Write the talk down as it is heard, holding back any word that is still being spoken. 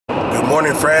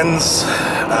Morning, friends.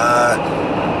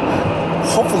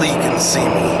 Hopefully you can see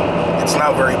me. It's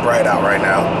not very bright out right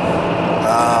now.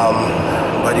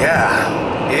 But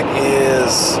yeah, it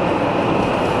is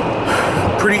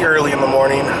pretty early in the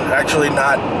morning. Actually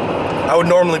not, I would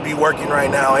normally be working right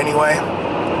now anyway.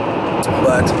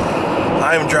 But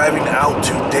I'm driving out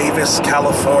to Davis,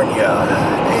 California.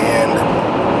 And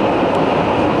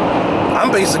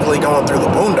I'm basically going through the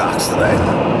boondocks today.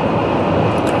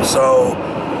 So,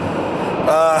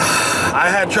 I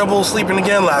had trouble sleeping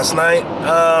again last night,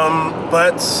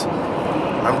 but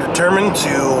I'm determined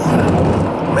to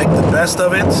make the best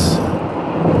of it.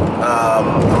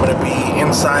 I'm going to be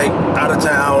inside, out of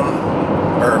town,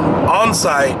 or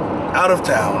on-site, out of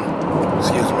town,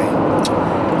 excuse me.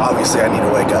 Obviously, I need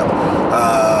to wake up.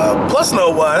 Plus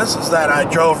note is that I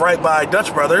drove right by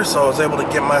Dutch Brothers, so I was able to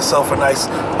get myself a nice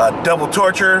double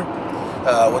torture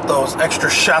with those extra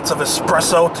shots of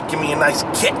espresso to give me a nice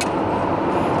kick.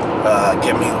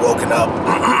 Get me woken up.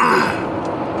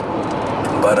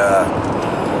 But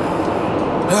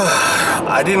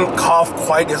I didn't cough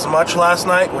quite as much last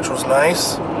night, which was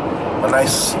nice. A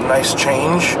nice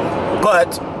change.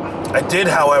 But I did,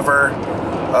 however,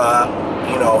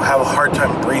 you know, have a hard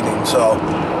time breathing. So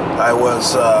I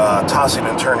was tossing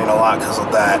and turning a lot because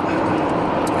of that.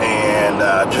 And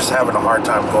just having a hard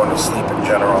time going to sleep in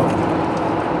general.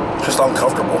 Just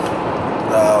uncomfortable.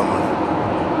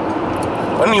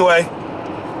 But anyway,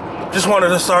 just wanted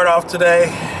to start off today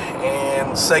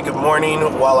and say good morning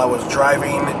while I was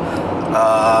driving.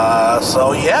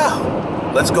 So yeah,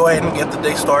 let's go ahead and get the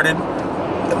day started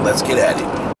and let's get at it.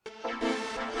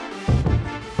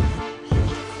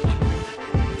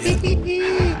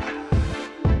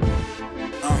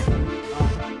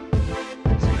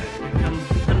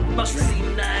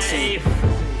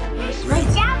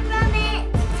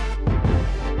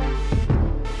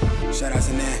 Shoutouts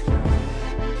in there.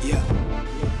 Yeah.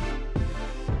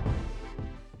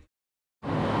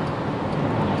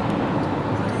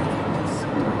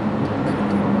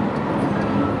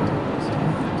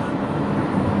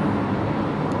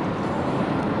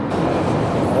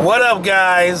 What up,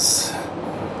 guys,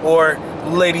 or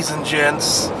ladies and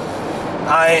gents?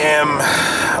 I am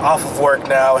off of work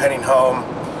now, heading home.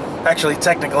 Actually,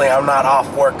 technically, I'm not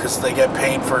off work because they get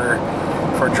paid for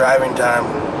driving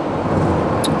time.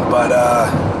 But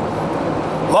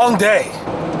long day.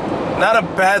 Not a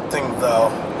bad thing though,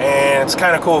 and it's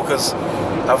kind of cool because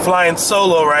I'm flying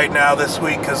solo right now this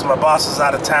week because my boss is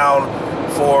out of town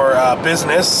for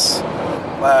business.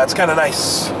 It's kind of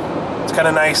nice. It's kind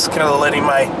of nice, kind of letting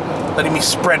me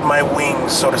spread my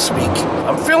wings, so to speak.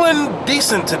 I'm feeling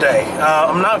decent today.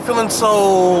 I'm not feeling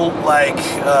so like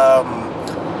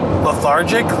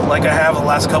lethargic like I have the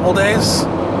last couple days.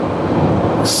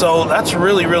 So that's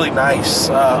really, really nice.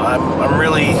 I'm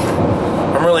really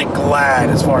glad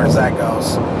as far as that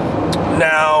goes.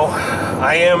 Now,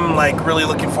 I am like really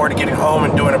looking forward to getting home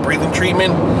and doing a breathing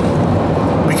treatment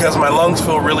because my lungs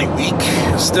feel really weak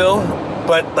still.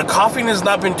 But the coughing has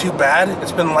not been too bad.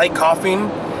 It's been light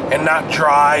coughing and not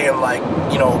dry and like,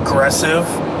 you know, aggressive,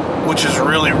 which is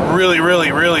really, really,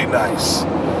 really, really nice.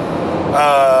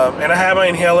 And I have my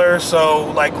inhaler,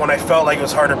 so like when I felt like it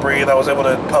was hard to breathe, I was able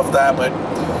to puff that, but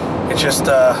it's just,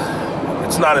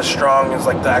 it's not as strong as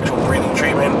like the actual breathing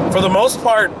treatment. For the most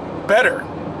part, better,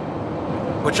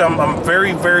 which I'm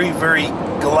very, very, very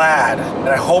glad, and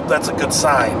I hope that's a good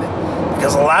sign,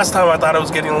 because the last time I thought it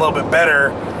was getting a little bit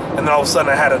better, and then all of a sudden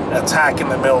I had an attack in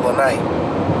the middle of the night.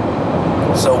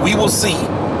 So we will see.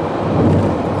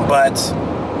 But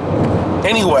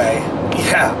anyway,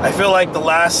 yeah, I feel like the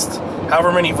last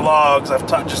however many vlogs I've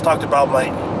just talked about my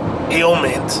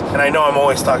ailment, and I know I'm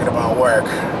always talking about work.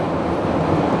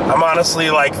 I'm honestly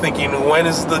like thinking, when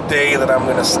is the day that I'm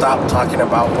gonna stop talking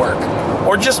about work,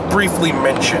 or just briefly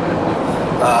mention?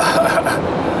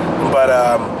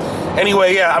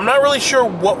 Anyway, yeah, I'm not really sure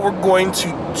what we're going to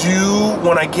do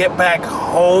when I get back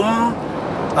home.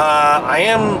 I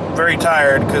am very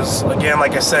tired because, again,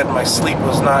 like I said, my sleep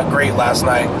was not great last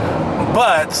night.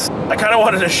 But I kind of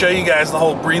wanted to show you guys the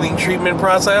whole breathing treatment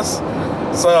process.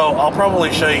 So I'll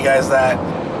probably show you guys that.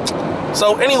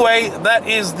 So anyway, that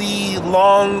is the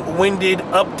long-winded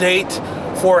update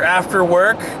for after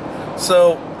work.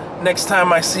 So next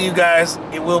time I see you guys,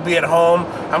 it will be at home.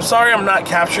 I'm sorry I'm not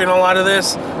capturing a lot of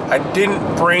this. I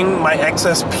didn't bring my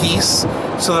excess piece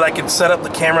so that I could set up the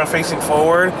camera facing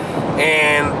forward.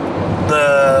 And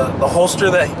the holster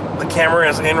that the camera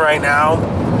is in right now,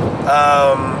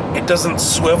 it doesn't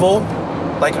swivel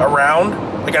like around.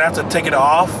 Like I have to take it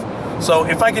off. So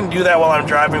if I can do that while I'm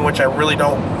driving, which I really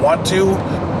don't want to,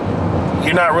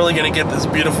 you're not really gonna get this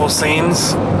beautiful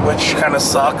scenes, which kind of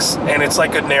sucks. And it's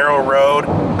like a narrow road.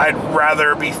 I'd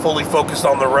rather be fully focused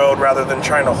on the road rather than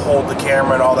trying to hold the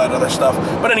camera and all that other stuff.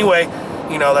 But anyway,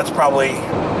 you know, that's probably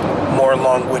more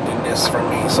long-windedness from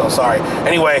me, so sorry.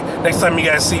 Anyway, next time you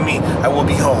guys see me, I will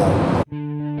be home.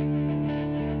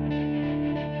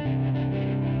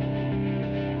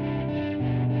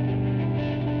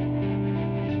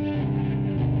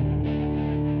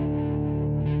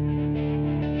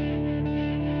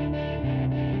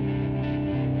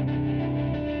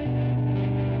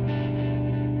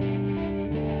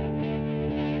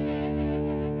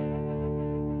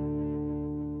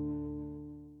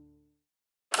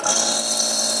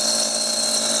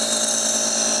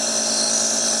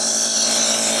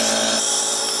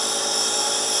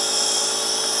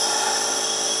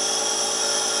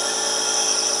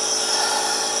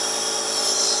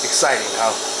 Exciting, huh?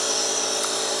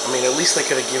 I mean, at least they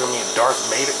could have given me a Darth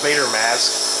Vader mask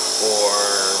or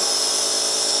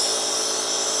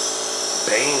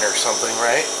Bane or something,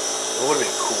 right? It would have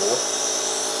been cool.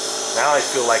 Now I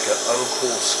feel like an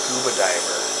uncool scuba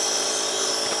diver.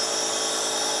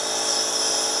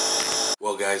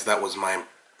 Well, guys, that was my,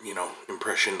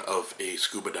 impression of a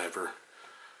scuba diver.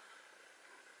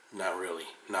 Not really.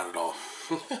 Not at all.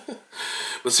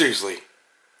 But seriously,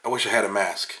 I wish I had a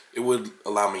mask. It would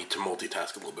allow me to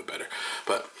multitask a little bit better.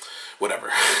 But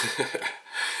whatever.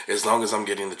 As long as I'm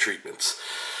getting the treatments.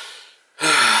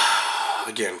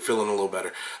 Again, feeling a little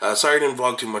better. Sorry I didn't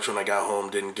vlog too much when I got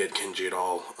home. Didn't get Kenji at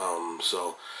all.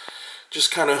 So just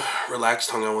kind of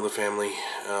relaxed, hung out with the family.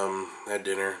 Had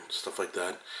dinner, stuff like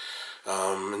that.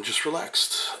 And just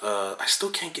relaxed. I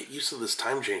still can't get used to this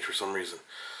time change for some reason.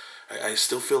 I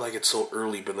still feel like it's so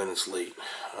early, but then it's late.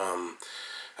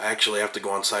 I actually have to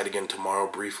go on site again tomorrow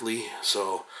briefly,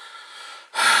 so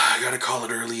I gotta call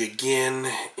it early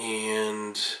again,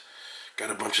 and got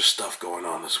a bunch of stuff going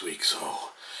on this week, so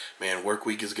man, work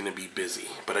week is gonna be busy.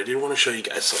 But I did want to show you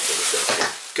guys something that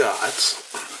I got.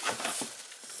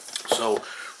 So,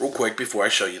 real quick before I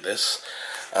show you this,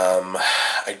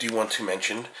 I do want to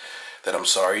mention that I'm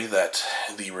sorry that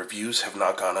the reviews have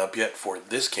not gone up yet for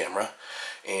this camera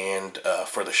and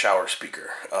for the shower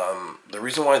speaker. The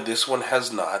reason why this one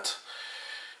has not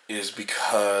is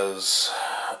because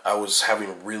I was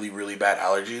having really bad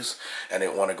allergies and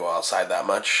didn't want to go outside that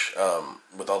much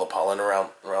with all the pollen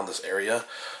around this area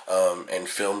and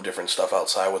film different stuff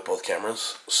outside with both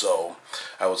cameras. So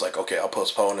I was like, okay, I'll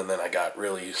postpone, and then I got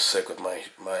really sick with my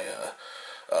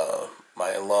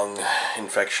lung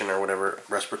infection or whatever,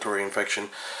 respiratory infection.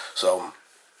 So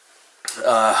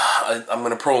I'm going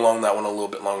to prolong that one a little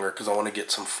bit longer because I want to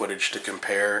get some footage to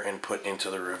compare and put into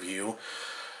the review.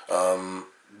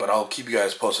 But I'll keep you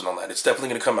guys posted on that. It's definitely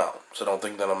going to come out, so don't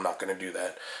think that I'm not going to do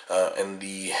that. And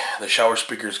the shower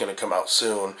speaker is going to come out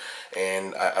soon,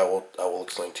 and I will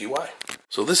explain to you why.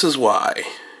 So this is why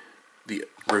the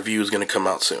review is going to come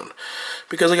out soon,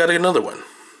 because I got another one.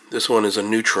 This one is a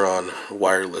Neutron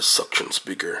wireless suction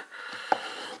speaker.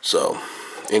 So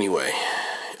anyway,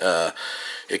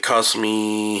 it cost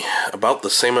me about the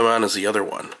same amount as the other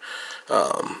one.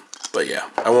 But yeah,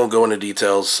 I won't go into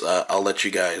details. I'll let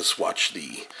you guys watch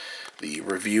the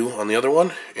review on the other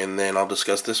one, and then I'll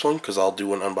discuss this one, because I'll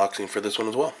do an unboxing for this one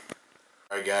as well.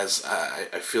 Alright guys,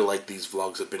 I feel like these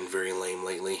vlogs have been very lame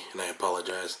lately, and I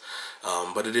apologize.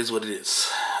 But it is what it is.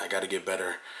 I gotta get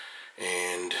better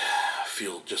and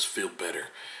just feel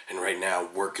better. And right now,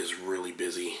 work is really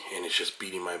busy, and it's just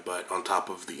beating my butt. On top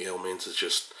of the ailments, it's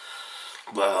just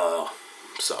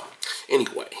so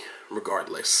anyway,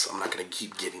 regardless, I'm not going to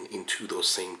keep getting into those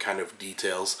same kind of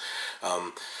details.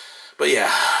 But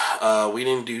yeah, we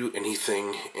didn't do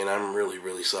anything, and I'm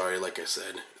really sorry. Like I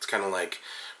said, it's kind of like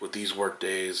with these work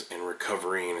days and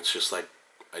recovering, it's just like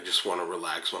I just want to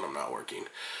relax when I'm not working.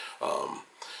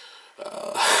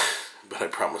 But I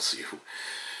promise you,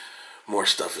 more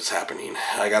stuff is happening.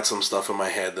 I got some stuff in my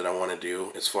head that I want to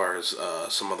do as far as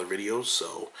some other videos,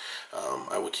 so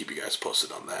I will keep you guys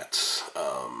posted on that.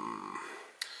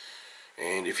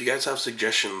 And if you guys have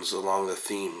suggestions along the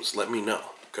themes, let me know,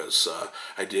 because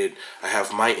I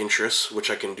have my interests, which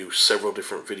I can do several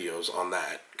different videos on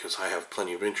that, because I have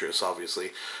plenty of interests,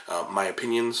 obviously. My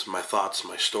opinions, my thoughts,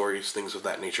 my stories, things of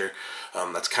that nature.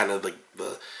 That's kind of like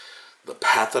the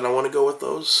path that I want to go with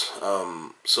those.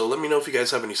 So let me know if you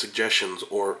guys have any suggestions,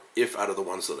 or if out of the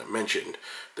ones that I mentioned,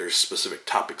 there's specific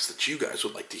topics that you guys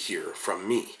would like to hear from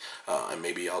me, and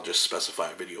maybe I'll just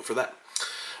specify a video for that.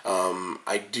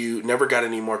 I never got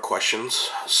any more questions,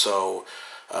 so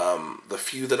the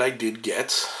few that I did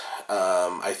get,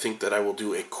 I think that I will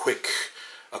do a quick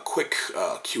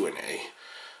Q&A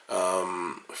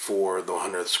for the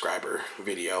 100th subscriber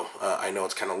video. I know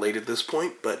it's kind of late at this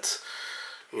point, but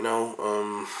you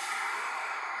know,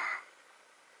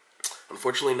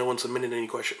 unfortunately, no one submitted any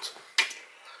questions.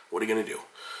 What are you gonna do?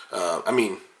 I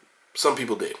mean, some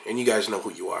people did, and you guys know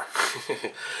who you are,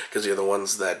 because you're the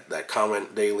ones that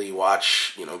comment daily,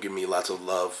 watch, you know, give me lots of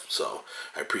love. So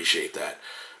I appreciate that.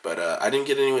 But I didn't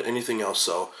get anything else.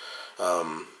 So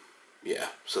yeah.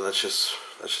 So that's just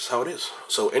how it is.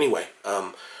 So anyway,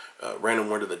 random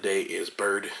word of the day is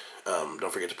bird.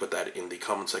 Don't forget to put that in the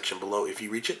comment section below if you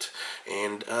reach it.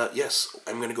 And yes,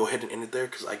 I'm going to go ahead and end it there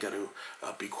because I got to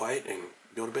be quiet and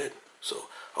go to bed. So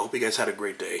I hope you guys had a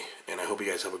great day, and I hope you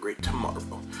guys have a great tomorrow.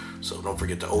 So don't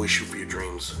forget to always shoot for your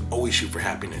dreams, always shoot for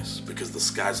happiness, because the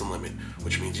sky's the limit,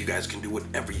 which means you guys can do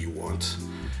whatever you want.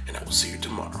 And I will see you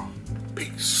tomorrow.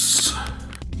 Peace.